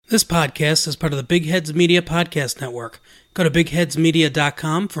This podcast is part of the Big Heads Media Podcast Network. Go to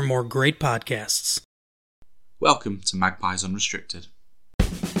bigheadsmedia.com for more great podcasts. Welcome to Magpies Unrestricted.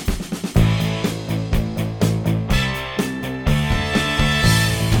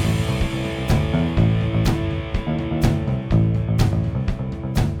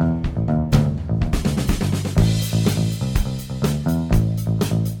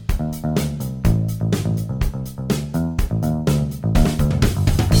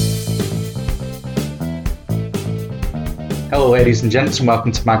 Hello ladies and gents, and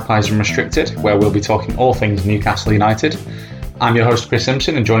welcome to Magpies Unrestricted, where we'll be talking all things Newcastle United. I'm your host Chris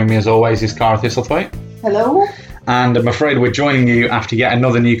Simpson, and joining me as always is Cara Thistlethwaite. Hello. And I'm afraid we're joining you after yet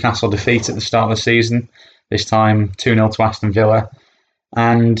another Newcastle defeat at the start of the season, this time 2-0 to Aston Villa.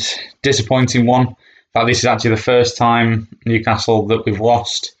 And disappointing one. In fact, this is actually the first time Newcastle that we've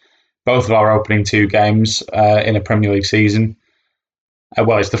lost both of our opening two games in a Premier League season.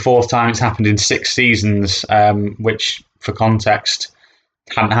 Well, it's the fourth time it's happened in 6 seasons, which, for context,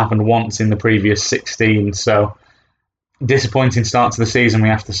 hadn't happened once in the previous 16. So, disappointing start to the season, we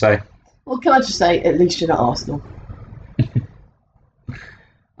have to say. Well, can I just say, at least you're not Arsenal.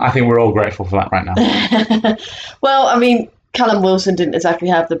 I think we're all grateful for that right now. Well, I mean, Callum Wilson didn't exactly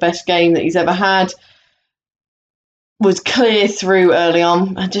have the best game that he's ever had. Was clear through early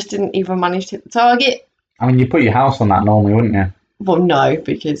on and just didn't even manage to hit the target. I mean, you put your house on that normally, wouldn't you? Well, no,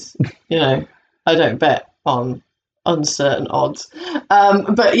 because, I don't bet on uncertain odds.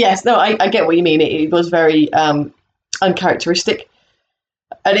 But yes, no, I get what you mean. It was very uncharacteristic.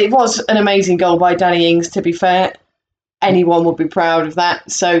 And it was an amazing goal by Danny Ings, to be fair. Anyone would be proud of that.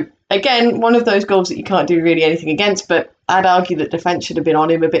 So, again, one of those goals that you can't do really anything against, but I'd argue that defence should have been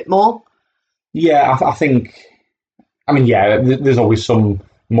on him a bit more. Yeah, I think... I mean, yeah, there's always some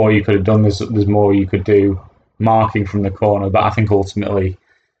more you could have done. There's more you could do marking from the corner, but I think ultimately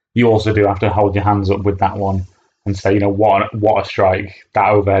you also do have to hold your hands up with that one and say, what a strike, that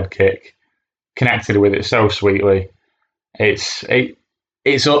overhead kick, connected with it so sweetly. It's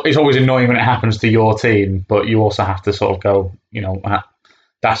always annoying when it happens to your team, but you also have to sort of go,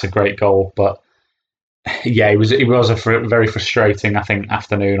 that's a great goal. But yeah, it was a very frustrating, I think,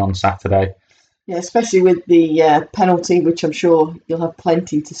 afternoon on Saturday. Yeah, especially with the penalty, which I'm sure you'll have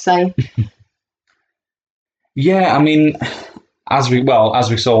plenty to say. Yeah, I mean, as we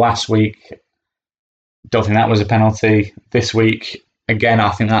saw last week, don't think that was a penalty. This week, again, I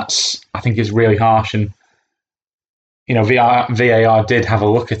think it's really harsh, and VAR did have a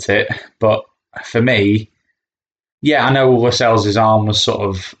look at it, but for me, yeah, I know Lascelles' arm was sort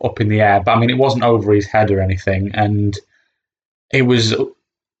of up in the air, but I mean, it wasn't over his head or anything, and it was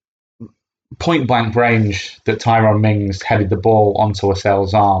point blank range that Tyrone Mings headed the ball onto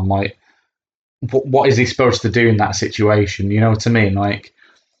Lascelles' arm. Like, what is he supposed to do in that situation? You know what I mean? Like,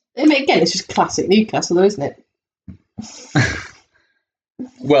 I mean, again, it's just classic Newcastle, though, isn't it?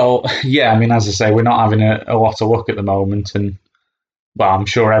 Well, yeah, I mean, as I say, we're not having a lot of luck at the moment, and well, I'm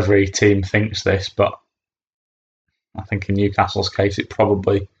sure every team thinks this, but I think in Newcastle's case, it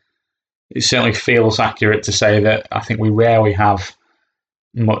certainly feels accurate to say that I think we rarely have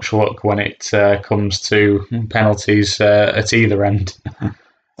much luck when it comes to penalties at either end.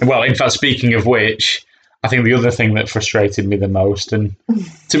 Well, in fact, speaking of which, I think the other thing that frustrated me the most, and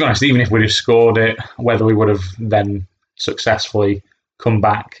to be honest, even if we'd have scored it, whether we would have then successfully come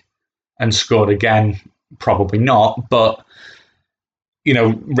back and scored again, probably not. But,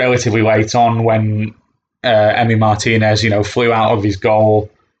 relatively late on when Emi Martinez, flew out of his goal,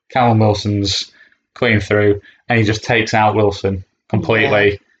 Callum Wilson's clean through, and he just takes out Wilson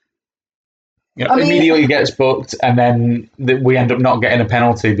completely. Yeah. Immediately gets booked, and then we end up not getting a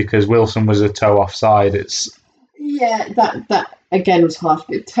penalty because Wilson was a toe offside. That again was harsh.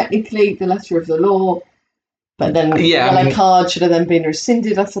 But technically, the letter of the law, but then the yellow card should have then been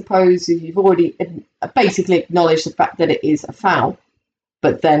rescinded, I suppose. You've already basically acknowledged the fact that it is a foul,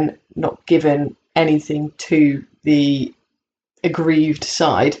 but then not given anything to the aggrieved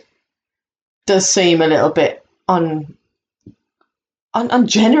side does seem a little bit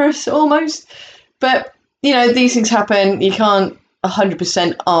ungenerous almost. But, these things happen. You can't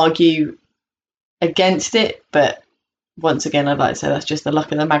 100% argue against it. But once again, I'd like to say that's just the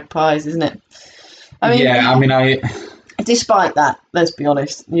luck of the Magpies, isn't it? Despite that, let's be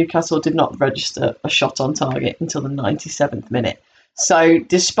honest, Newcastle did not register a shot on target until the 97th minute. So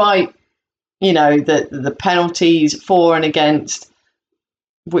despite, the penalties for and against,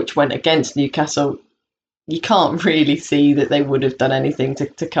 which went against Newcastle, you can't really see that they would have done anything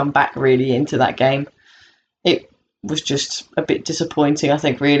to come back really into that game. It was just a bit disappointing, I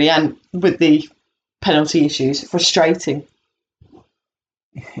think, really. And with the penalty issues, frustrating.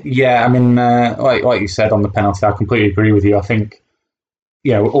 Yeah, I mean, like you said on the penalty, I completely agree with you. I think,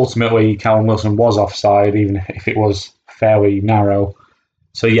 ultimately Callum Wilson was offside, even if it was fairly narrow.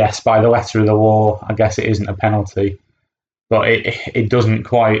 So yes, by the letter of the law, I guess it isn't a penalty, but it doesn't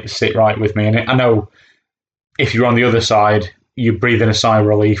quite sit right with me. And I know if you're on the other side, you breathe in a sigh of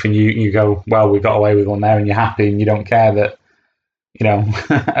relief and you go, well, we got away with one there, and you're happy and you don't care that,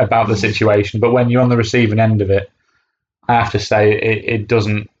 about the situation. But when you're on the receiving end of it, I have to say it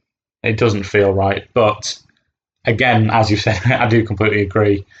doesn't feel right. But again, as you said, I do completely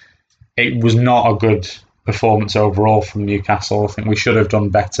agree. It was not a good performance overall from Newcastle. I think we should have done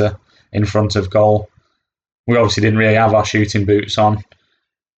better in front of goal. We obviously didn't really have our shooting boots on.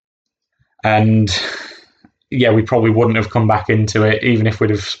 And yeah, we probably wouldn't have come back into it, even if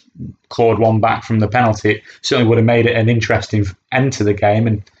we'd have clawed one back from the penalty. It certainly would have made it an interesting end to the game.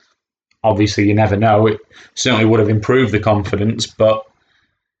 And obviously, you never know. It certainly would have improved the confidence. But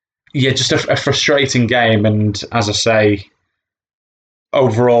yeah, just a frustrating game. And as I say,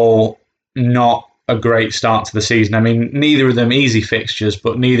 overall, not a great start to the season. I mean, neither of them easy fixtures,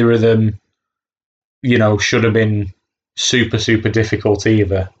 but neither of them, should have been super, super difficult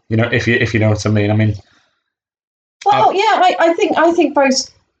either. If you know what I mean. I mean, well, yeah, I think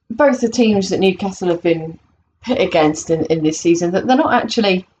both the teams that Newcastle have been pit against in this season, that they're not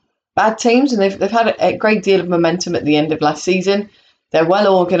actually bad teams, and they've had a great deal of momentum at the end of last season. They're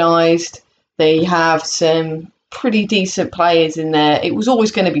well organised. They have some pretty decent players in there. It was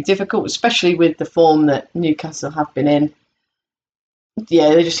always going to be difficult, especially with the form that Newcastle have been in. Yeah,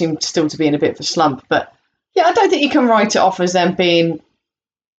 they just seem still to be in a bit of a slump. But yeah, I don't think you can write it off as them being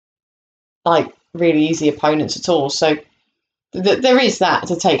like really easy opponents at all. So there is that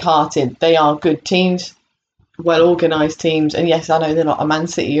to take heart in. They are good teams, well organised teams. And yes, I know they're not a Man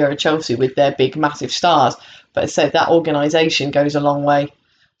City or a Chelsea with their big, massive stars. But as I said, that organisation goes a long way.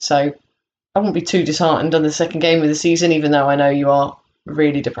 So I won't be too disheartened on the second game of the season, even though I know you are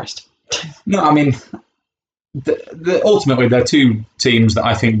really depressed. No, I mean, ultimately, they're two teams that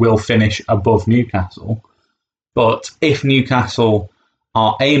I think will finish above Newcastle. But if Newcastle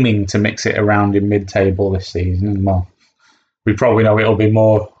are aiming to mix it around in mid-table this season, well, we probably know it'll be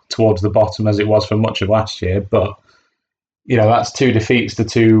more towards the bottom as it was for much of last year. But, that's two defeats to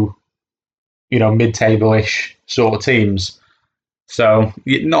two, mid-table-ish sort of teams. So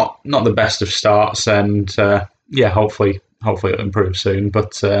not the best of starts, and hopefully it'll improve soon.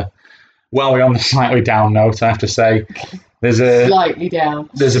 But while we're on the slightly down note, I have to say there's slightly down.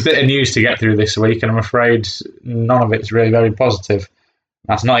 There's a bit of news to get through this week, and I'm afraid none of it's really very positive.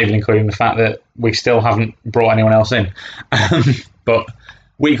 That's not even including the fact that we still haven't brought anyone else in. But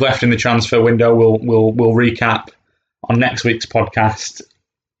week left in the transfer window. We'll recap on next week's podcast.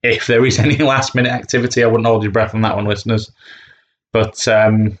 If there is any last minute activity, I wouldn't hold your breath on that one, listeners. But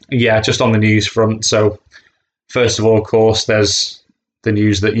just on the news front. So first of all, of course, there's the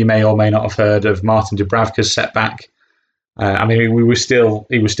news that you may or may not have heard of Martin Dubravka's setback. I mean, he was still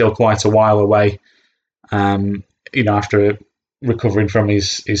quite a while away. After recovering from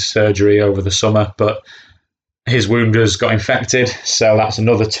his surgery over the summer, but his wound has got infected, so that's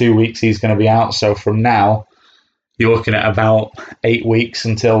another 2 weeks he's going to be out. So from now, you're looking at about 8 weeks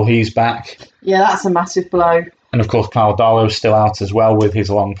until he's back. Yeah, that's a massive blow. And of course, Kyle Darlow's still out as well with his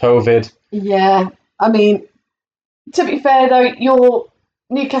long COVID. Yeah, I mean, to be fair though, your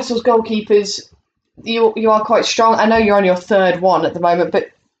Newcastle's goalkeepers, you are quite strong. I know you're on your third one at the moment,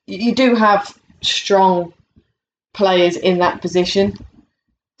 but you do have strong players in that position.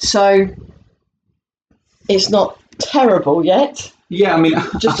 So it's not terrible yet. Yeah, I mean,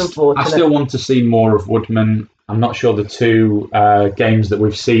 just unfortunate. I still want to see more of Woodman. I'm not sure the two games that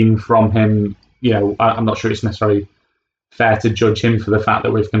we've seen from him, I'm not sure it's necessarily fair to judge him for the fact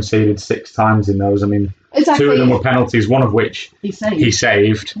that we've conceded 6 times in those. I mean, exactly. 2 of them were penalties, one of which he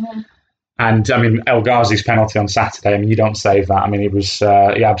saved. Yeah. And, I mean, El Ghazi's penalty on Saturday, I mean, you don't save that. I mean, it was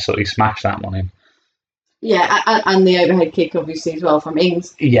he absolutely smashed that one in. Yeah, and the overhead kick, obviously, as well, from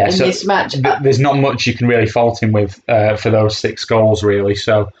Ings in this match. There's not much you can really fault him with for those 6 goals, really.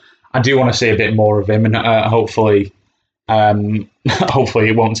 So I do want to see a bit more of him, and hopefully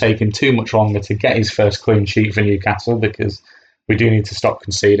it won't take him too much longer to get his first clean sheet for Newcastle, because we do need to stop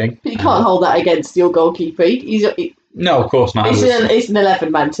conceding. But you can't hold that against your goalkeeper. No, of course not. It's an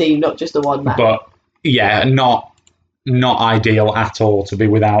 11-man team, not just a one-man. But, yeah, not ideal at all to be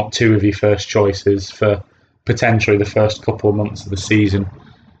without 2 of your first choices for potentially the first couple of months of the season.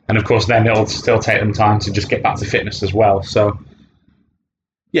 And of course then it'll still take them time to just get back to fitness as well. So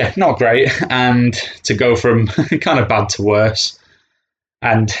yeah, not great. And to go from kind of bad to worse,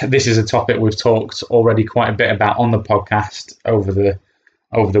 and this is a topic we've talked already quite a bit about on the podcast over the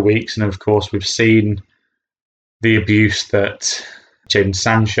over the weeks. And of course, we've seen the abuse that Jadon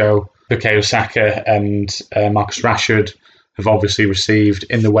Sancho, Bukayo Saka and Marcus Rashford have obviously received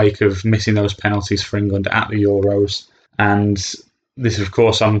in the wake of missing those penalties for England at the Euros. And this, of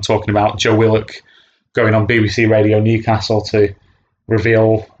course, I'm talking about Joe Willock going on BBC Radio Newcastle to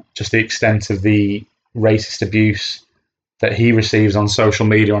reveal just the extent of the racist abuse that he receives on social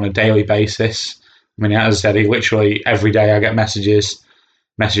media on a daily basis. I mean, as I said, he literally every day I get messages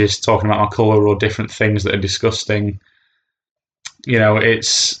talking about my colour or different things that are disgusting. You know,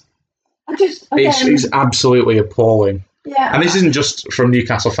 it's absolutely appalling. Yeah. And this isn't just from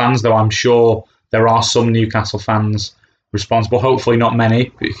Newcastle fans, though. I'm sure there are some Newcastle fans responsible. Hopefully not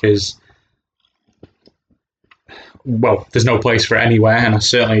many, because, well, there's no place for it anywhere, and there's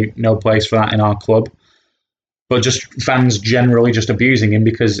certainly no place for that in our club. But just fans generally just abusing him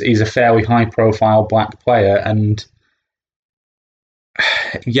because he's a fairly high-profile black player. And,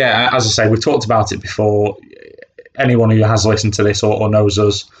 yeah, as I say, we've talked about it before. Anyone who has listened to this or knows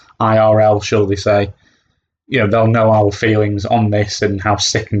us, IRL, shall they say, you know, they'll know our feelings on this and how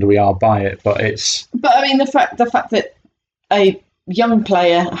sickened we are by it. But I mean, the fact that a young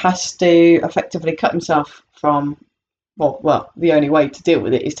player has to effectively cut himself from, well, the only way to deal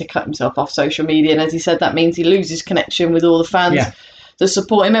with it is to cut himself off social media. And as he said, that means he loses connection with all the fans that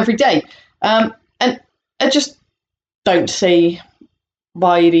support him every day. And I just don't see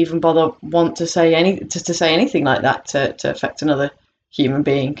why you'd even bother want to say anything like that to affect another human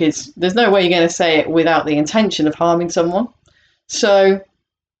being, because there's no way you're going to say it without the intention of harming someone. So,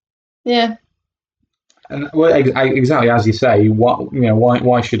 yeah. And well, exactly as you say,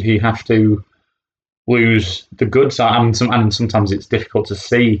 why should he have to lose the good side? And sometimes it's difficult to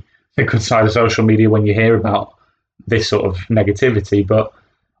see the good side of social media when you hear about this sort of negativity. But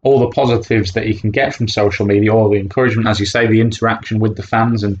all the positives that he can get from social media, all the encouragement, as you say, the interaction with the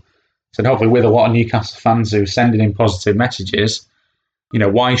fans, and so hopefully with a lot of Newcastle fans who are sending in positive messages, you know,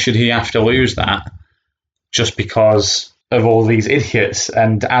 why should he have to lose that just because of all these idiots?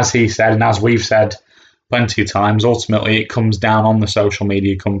 And as he said, and as we've said plenty of times, ultimately it comes down on the social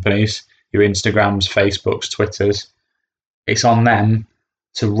media companies, your Instagrams, Facebooks, Twitters. It's on them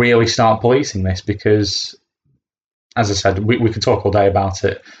to really start policing this because, as I said, we could talk all day about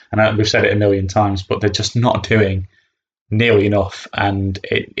it, and we've said it a million times, but they're just not doing nearly enough, and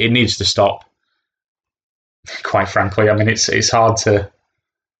it needs to stop, quite frankly. I mean, it's hard to,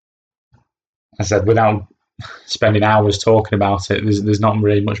 as I said, without spending hours talking about it, there's not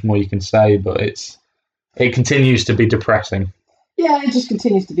really much more you can say, but it continues to be depressing. Yeah, it just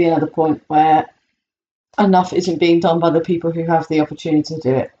continues to be another point where enough isn't being done by the people who have the opportunity to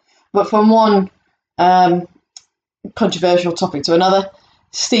do it. But from one controversial topic to another,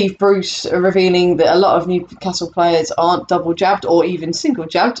 Steve Bruce revealing that a lot of Newcastle players aren't double jabbed or even single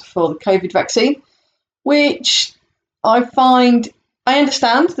jabbed for the COVID vaccine, which I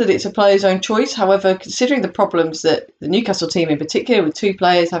understand that it's a player's own choice. However, considering the problems that the Newcastle team in particular, with 2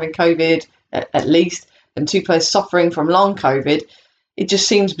 players having COVID at least and 2 players suffering from long COVID, it just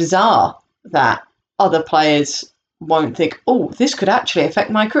seems bizarre that other players won't think, oh, this could actually affect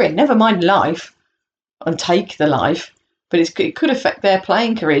my career. Never mind life and take the life, but it could affect their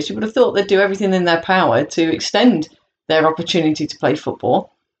playing careers. You would have thought they'd do everything in their power to extend their opportunity to play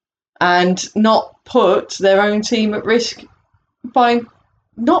football and not put their own team at risk by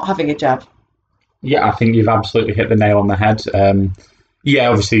not having a jab. Yeah, I think you've absolutely hit the nail on the head. Yeah,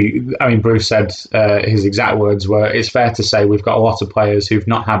 obviously, I mean, Bruce said his exact words were, it's fair to say we've got a lot of players who've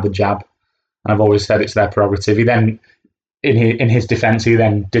not had the jab, and I've always said it's their prerogative. He then, in his defence, he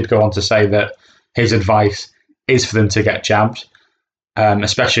then did go on to say that his advice is for them to get jabbed,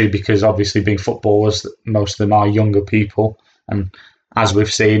 especially because obviously being footballers, most of them are younger people, and as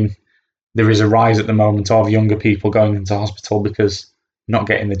we've seen, there is a rise at the moment of younger people going into hospital because not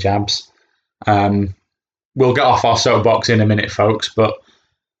getting the jabs. We'll get off our soapbox in a minute, folks, but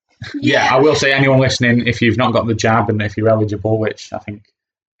yeah, I will say anyone listening, if you've not got the jab and if you're eligible, which I think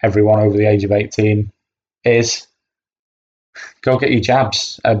everyone over the age of 18 is, go get your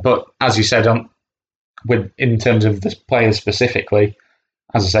jabs. But as you said, in terms of the players specifically,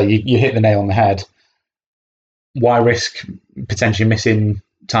 as I say, you hit the nail on the head. Why risk potentially missing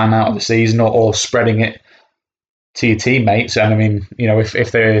time out of the season or spreading it to your teammates? And I mean, you know,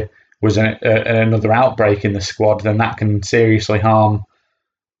 if there was another outbreak in the squad, then that can seriously harm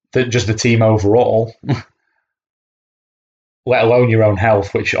just the team overall, let alone your own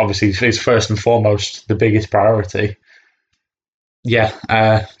health, which obviously is first and foremost the biggest priority.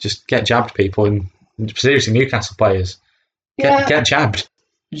 Yeah, just get jabbed, people, and seriously, Newcastle players, get jabbed.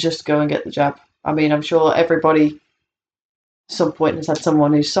 Just go and get the jab. I mean, I'm sure everybody some point has had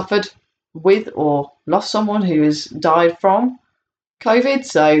someone who's suffered with or lost someone who has died from COVID.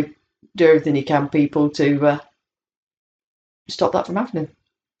 So do everything you can, people, to stop that from happening.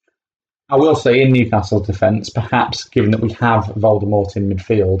 I will say, in Newcastle's defence, perhaps given that we have Voldemort in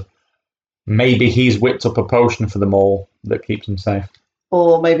midfield, maybe he's whipped up a potion for them all that keeps them safe.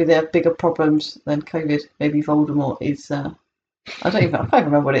 Or maybe they have bigger problems than COVID. Maybe Voldemort is. I can't even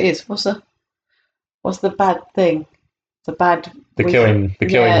remember what it is. What's the bad thing? The killing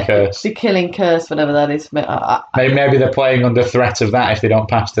curse. The killing curse, whatever that is. Maybe they're playing under threat of that if they don't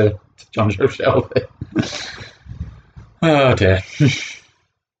pass to Jonjo Shelvey. Oh dear.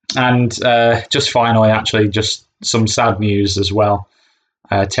 And just finally, actually, just some sad news as well.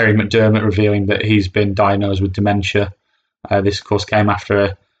 Terry McDermott revealing that he's been diagnosed with dementia. This, of course, came after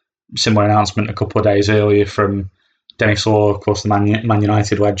a similar announcement a couple of days earlier from Denis Law, of course, the Man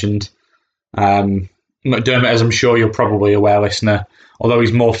United legend. McDermott, as I'm sure you're probably aware, listener, although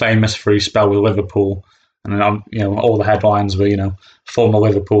he's more famous for his spell with Liverpool, and all the headlines were, former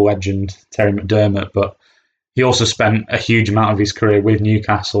Liverpool legend Terry McDermott, but he also spent a huge amount of his career with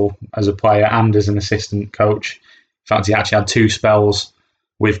Newcastle as a player and as an assistant coach. In fact, he actually had 2 spells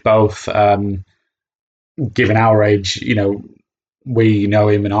with both. Given our age, we know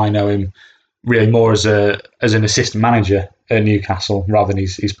him and I know him really more as an assistant manager at Newcastle rather than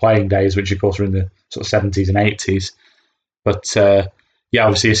his playing days, which of course were in the sort of 70s and 80s. But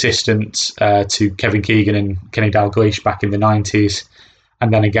obviously assistant to Kevin Keegan and Kenny Dalglish back in the 90s.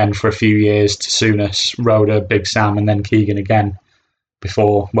 And then again for a few years to Souness, Roda, Big Sam, and then Keegan again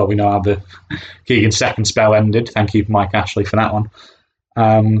before, we know how the Keegan's second spell ended. Thank you, Mike Ashley, for that one.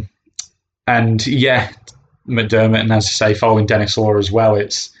 McDermott, and as I say, following Denis Law as well,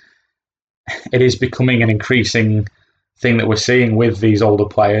 it is becoming an increasing thing that we're seeing with these older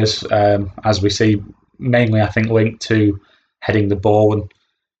players, as we see mainly, I think, linked to heading the ball. And of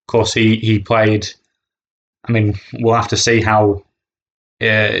course, he played. I mean, we'll have to see how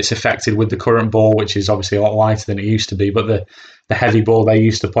it's affected with the current ball, which is obviously a lot lighter than it used to be. But the heavy ball they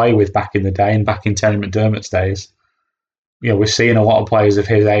used to play with back in the day and back in Terry McDermott's days, we're seeing a lot of players of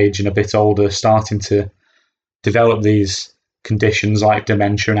his age and a bit older starting to develop these conditions like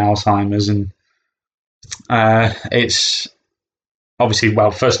dementia and Alzheimer's, and it's obviously,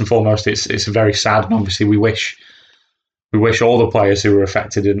 first and foremost, it's very sad, and obviously we wish all the players who were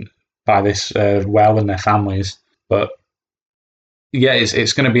affected by this well and their families. But yeah,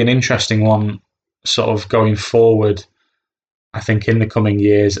 it's going to be an interesting one, sort of going forward. I think in the coming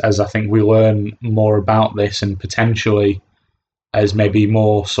years, as I think we learn more about this, and potentially as maybe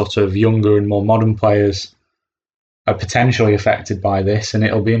more sort of younger and more modern players are potentially affected by this, and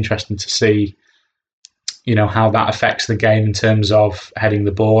it'll be interesting to see, how that affects the game in terms of heading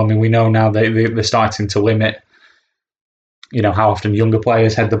the ball. I mean, we know now they're starting to limit, how often younger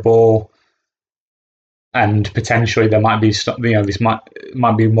players head the ball, and potentially there might be, this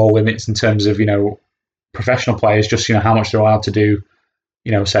might be more limits in terms of, professional players, just, how much they're allowed to do,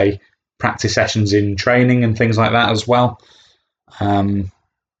 say practice sessions in training and things like that as well. I mean,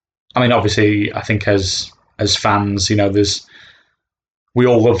 obviously, I think as fans, we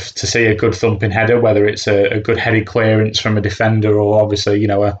all love to see a good thumping header, whether it's a good headed clearance from a defender or obviously,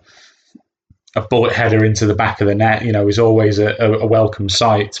 a bullet header into the back of the net, is always a welcome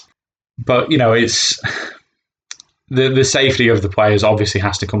sight. But, it's the safety of the players obviously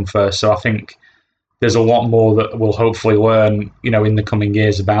has to come first. So I think there's a lot more that we'll hopefully learn, in the coming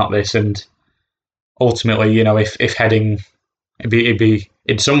years about this. And ultimately, if heading, it'd be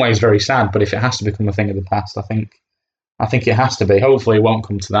in some ways very sad, but if it has to become a thing of the past, I think it has to be. Hopefully it won't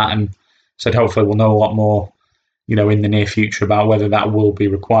come to that, and hopefully we'll know a lot more, in the near future about whether that will be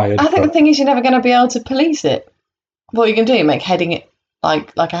required. I think the thing is, you're never going to be able to police it. What are you going to do? Make heading it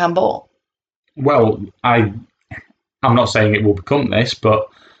like a handball? Well, I'm not saying it will become this, but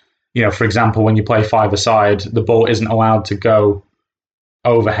for example, when you play 5-a-side, the ball isn't allowed to go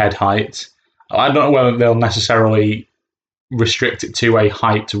over head height. I don't know whether they'll necessarily restrict it to a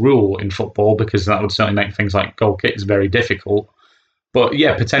height rule in football, because that would certainly make things like goal kicks very difficult. But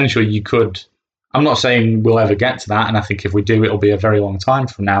yeah, potentially you could. I'm not saying we'll ever get to that, and I think if we do, it'll be a very long time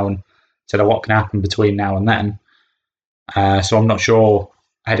from now, and a lot can happen between now and then. So I'm not sure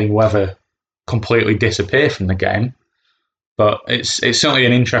heading will ever completely disappear from the game, but it's certainly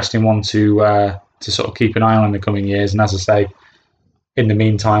an interesting one to sort of keep an eye on in the coming years. And as I say, in the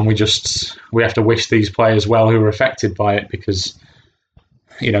meantime, we have to wish these players well who are affected by it, because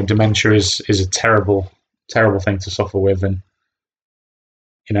dementia is a terrible thing to suffer with. And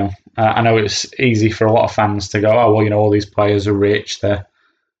I know it's easy for a lot of fans to go, oh well, all these players are rich, they're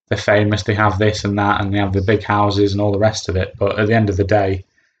they're famous, they have this and that, and they have the big houses and all the rest of it. But at the end of the day,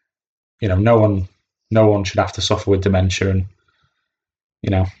 no one should have to suffer with dementia.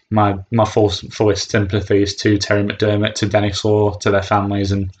 And my fullest sympathies to Terry McDermott, to Dennis Law, to their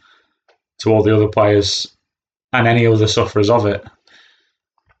families, and to all the other players and any other sufferers of it.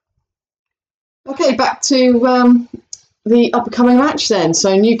 Okay, back to the upcoming match then.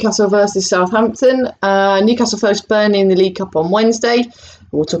 So Newcastle versus Southampton. Newcastle first Burnley in the League Cup on Wednesday.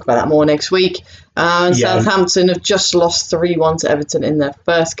 We'll talk about that more next week. Southampton have just lost 3-1 to Everton in their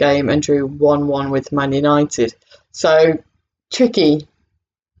first game and drew 1-1 with Man United. So tricky.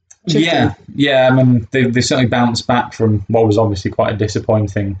 Yeah. I mean, they certainly bounced back from what was obviously quite a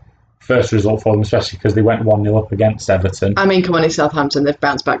disappointing first result for them, especially because they went 1-0 up against Everton. I mean, come on, it's Southampton. They've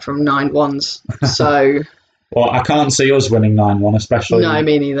bounced back from 9-1s. So... Well, I can't see us winning 9-1, especially... No,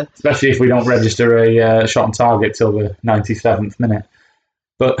 me neither. Especially if we don't register a shot on target till the 97th minute.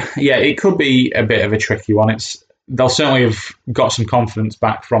 But, yeah, it could be a bit of a tricky one. They'll certainly have got some confidence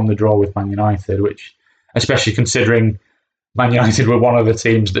back from the draw with Man United, which, especially considering Man United were one of the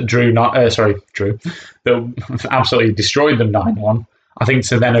teams that that absolutely destroyed them 9-1. I think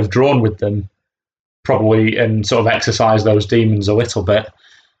to then have drawn with them probably and sort of exercise those demons a little bit.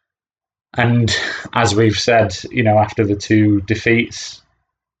 And as we've said, after the two defeats,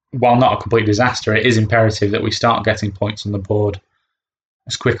 while not a complete disaster, it is imperative that we start getting points on the board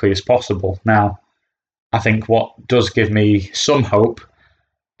as quickly as possible. Now, I think what does give me some hope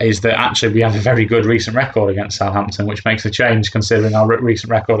is that actually we have a very good recent record against Southampton, which makes a change considering our recent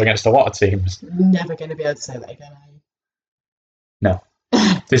record against a lot of teams. Never going to be able to say that again, are you? No.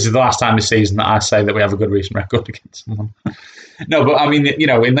 This is the last time this season that I say that we have a good recent record against someone. No, but I mean,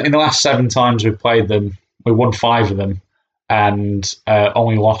 in the last 7 times we've played them, we won 5 of them and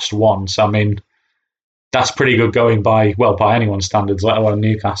only lost 1. So, I mean, that's pretty good going by anyone's standards, let alone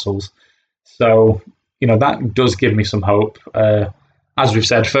Newcastle's. So, that does give me some hope. As we've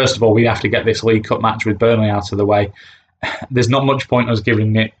said, first of all, we have to get this League Cup match with Burnley out of the way. There's not much point us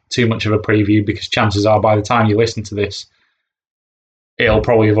giving it too much of a preview because chances are by the time you listen to this, it'll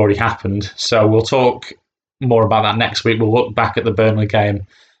probably have already happened. So we'll talk more about that next week. We'll look back at the Burnley game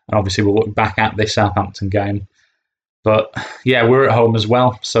and obviously we'll look back at this Southampton game. But yeah, we're at home as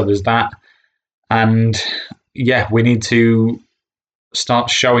well, so there's that. And yeah, we need to start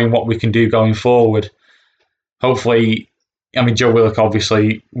showing what we can do going forward. Hopefully, I mean, Joe Willock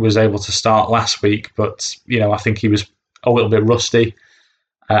obviously was able to start last week, but I think he was a little bit rusty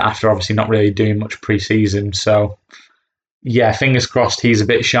after obviously not really doing much pre-season. So yeah, fingers crossed he's a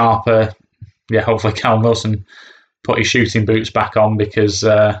bit sharper. Yeah, hopefully Callum Wilson put his shooting boots back on because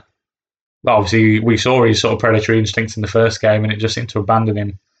obviously we saw his sort of predatory instincts in the first game and it just seemed to abandon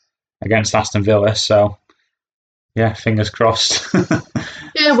him against Aston Villa. So yeah, fingers crossed for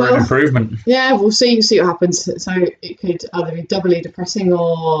an improvement. Yeah, we'll see what happens. So it could either be doubly depressing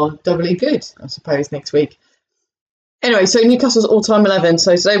or doubly good, I suppose, next week. Anyway, so Newcastle's all-time 11.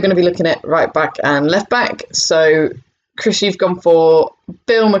 So today we're going to be looking at right back and left back. So Chris, you've gone for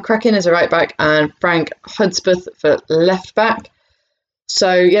Bill McCracken as a right back and Frank Hudspeth for left back.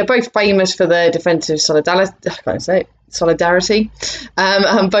 So yeah, both famous for their defensive solidarity.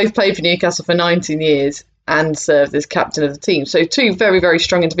 Both played for Newcastle for 19 years and served as captain of the team. So 2 very, very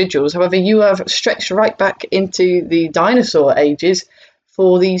strong individuals. However, you have stretched right back into the dinosaur ages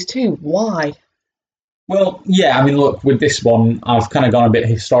for these 2. Why? Well, yeah, I mean, look, with this one, I've kind of gone a bit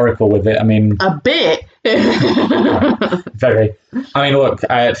historical with it. I mean... A bit? Very. I mean, look,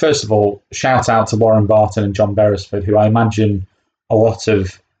 first of all, shout out to Warren Barton and John Beresford, who I imagine a lot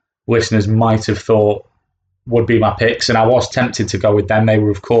of listeners might have thought would be my picks, and I was tempted to go with them. They were,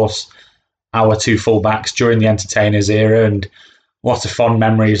 of course, our 2 fullbacks during the Entertainers era, and lots of fond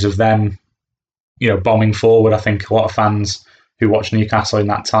memories of them, bombing forward. I think a lot of fans who watched Newcastle in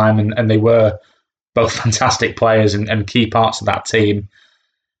that time, and they were both fantastic players and key parts of that team.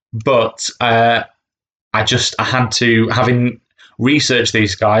 But I had to, having researched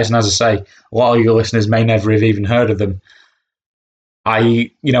these guys, and as I say, a lot of your listeners may never have even heard of them.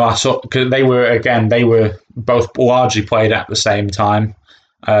 I saw, because they were both largely played at the same time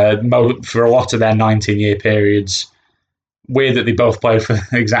for a lot of their 19-year periods. Weird that they both played for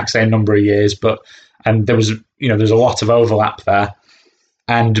the exact same number of years, and there was there's a lot of overlap there.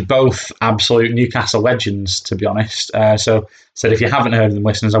 And both absolute Newcastle legends, to be honest. So if you haven't heard of them,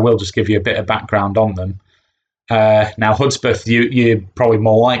 listeners, I will just give you a bit of background on them. Now, Hudspeth, you're probably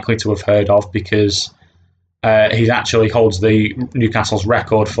more likely to have heard of because he actually holds the Newcastle's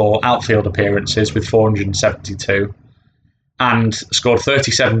record for outfield appearances with 472 and scored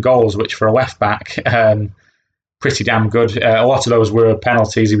 37 goals, which for a left-back pretty damn good. A lot of those were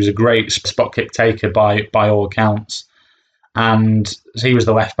penalties. He was a great spot kick taker by all accounts. And so he was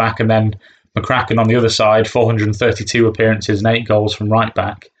the left back. And then McCracken on the other side, 432 appearances and 8 goals from right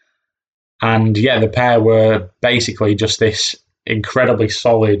back. And yeah, the pair were basically just this incredibly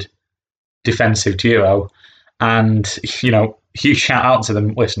solid defensive duo. And, huge shout out to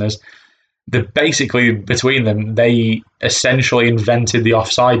them, listeners. Basically, between them, they essentially invented the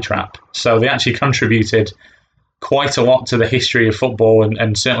offside trap. So they actually contributed quite a lot to the history of football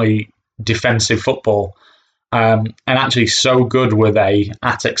and certainly defensive football. And actually, so good were they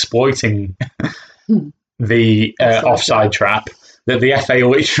at exploiting the offside trap that the FA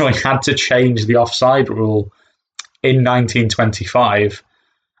literally had to change the offside rule in 1925.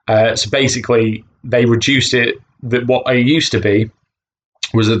 So basically, they reduced it. That what it used to be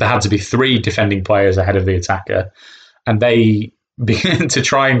was that there had to be 3 defending players ahead of the attacker, and they began to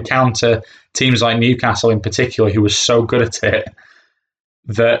try and counter teams like Newcastle in particular, who was so good at it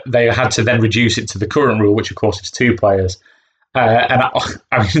that they had to then reduce it to the current rule, which of course is 2 players. And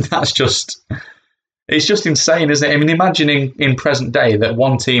I mean, it's just insane, isn't it? I mean, imagining in present day that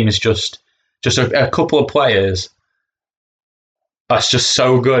one team is just a couple of players that's just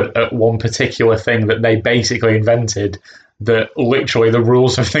so good at one particular thing that they basically invented, that literally the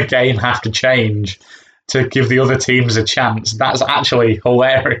rules of the game have to change to give the other teams a chance. That's actually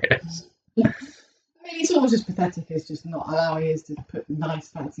hilarious. I mean, it's almost as pathetic as just not allowing us to put nice,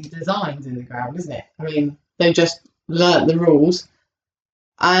 fancy designs in the ground, isn't it? I mean, they just learnt the rules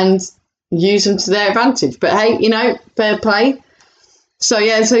and use them to their advantage. But hey, fair play. So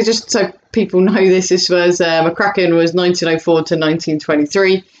yeah, so just so people know this was McCracken was 1904 to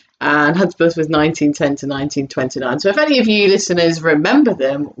 1923, and Hudspeth was 1910 to 1929. So if any of you listeners remember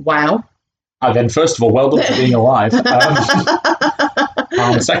them, wow. Then first of all, well done for being alive.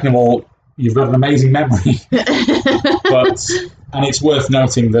 And second of all, you've got an amazing memory. And it's worth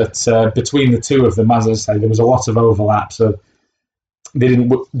noting that between the two of them, as I say, there was a lot of overlap. So they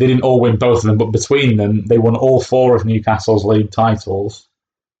didn't all win both of them, but between them, they won all 4 of Newcastle's league titles.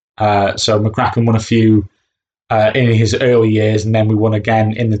 So McCracken won a few in his early years, and then we won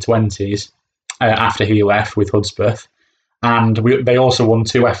again in the 20s after he left with Hudspeth. And they also won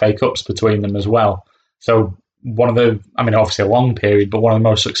 2 FA Cups between them as well. So obviously a long period, but one of the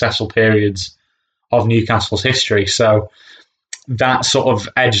most successful periods of Newcastle's history. So that sort of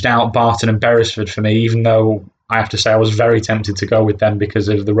edged out Barton and Beresford for me, even though I have to say I was very tempted to go with them because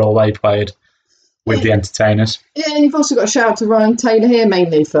of the role they played with the entertainers. Yeah, and you've also got a shout out to Ryan Taylor here,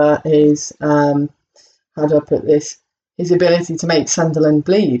 mainly for his, how do I put this, his ability to make Sunderland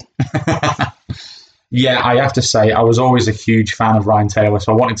bleed. Yeah, I have to say, I was always a huge fan of Ryan Taylor,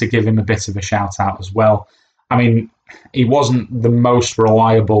 so I wanted to give him a bit of a shout out as well. I mean, he wasn't the most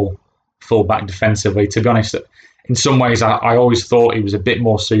reliable fullback defensively. To be honest, in some ways, I always thought he was a bit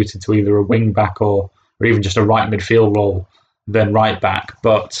more suited to either a wing back or even just a right midfield role than right back.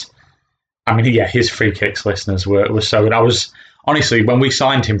 But, I mean, yeah, his free kicks, listeners, were so good. I was, honestly, when we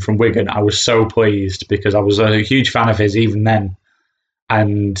signed him from Wigan, I was so pleased because I was a huge fan of his even then.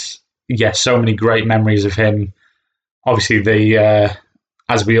 And, yeah, so many great memories of him. Obviously,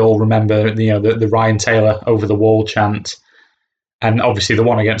 as we all remember, the Ryan Taylor over the wall chant. And obviously the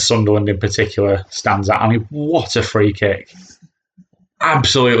one against Sunderland in particular stands out. I mean, what a free kick.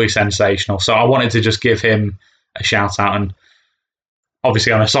 Absolutely sensational. So I wanted to just give him a shout out. And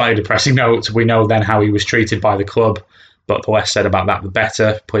obviously on a slightly depressing note, we know then how he was treated by the club. But the less said about that, the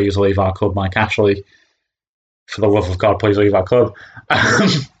better. Please leave our club, Mike Ashley. For the love of God, please leave our club.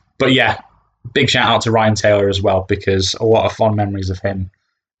 But yeah, big shout out to Ryan Taylor as well, because a lot of fond memories of him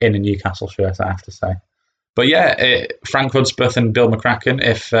in a Newcastle shirt, I have to say. But yeah, Frank Hudspeth and Bill McCracken,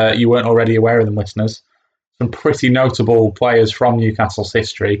 if you weren't already aware of them, listeners, some pretty notable players from Newcastle's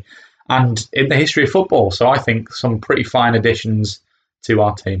history and in the history of football. So I think some pretty fine additions to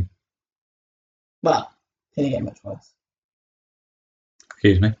our team. Well, can you get much worse?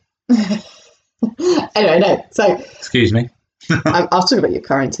 Excuse me. Anyway, no. So, excuse me. I'll talk about your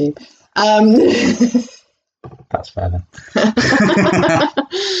current team. That's fair then.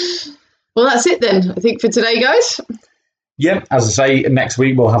 Well, that's it then, I think, for today, guys. Yeah, as I say, next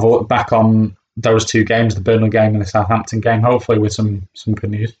week we'll have a look back on those 2 games, the Burnley game and the Southampton game, hopefully with some good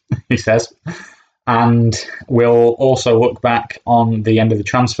news, he says. And we'll also look back on the end of the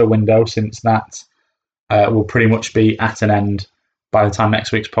transfer window, since that will pretty much be at an end by the time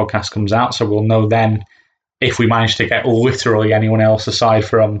next week's podcast comes out. So we'll know then if we manage to get literally anyone else aside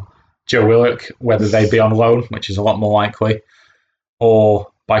from Joe Willock, whether they be on loan, which is a lot more likely, or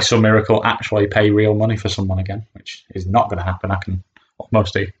by some miracle actually pay real money for someone again, which is not going to happen. I can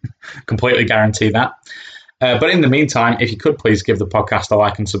almost completely guarantee that. But in the meantime, if you could please give the podcast a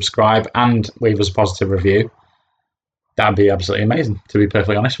like and subscribe and leave us a positive review, that'd be absolutely amazing, to be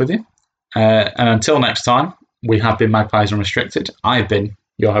perfectly honest with you. And until next time, we have been Magpies Unrestricted. I've been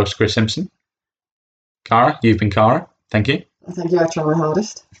your host, Chris Simpson. Cara, you've been Cara. Thank you. Thank you. I try my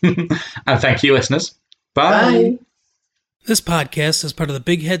hardest. And thank you, listeners. Bye. Bye. This podcast is part of the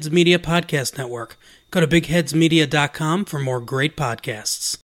Big Heads Media Podcast Network. Go to bigheadsmedia.com for more great podcasts.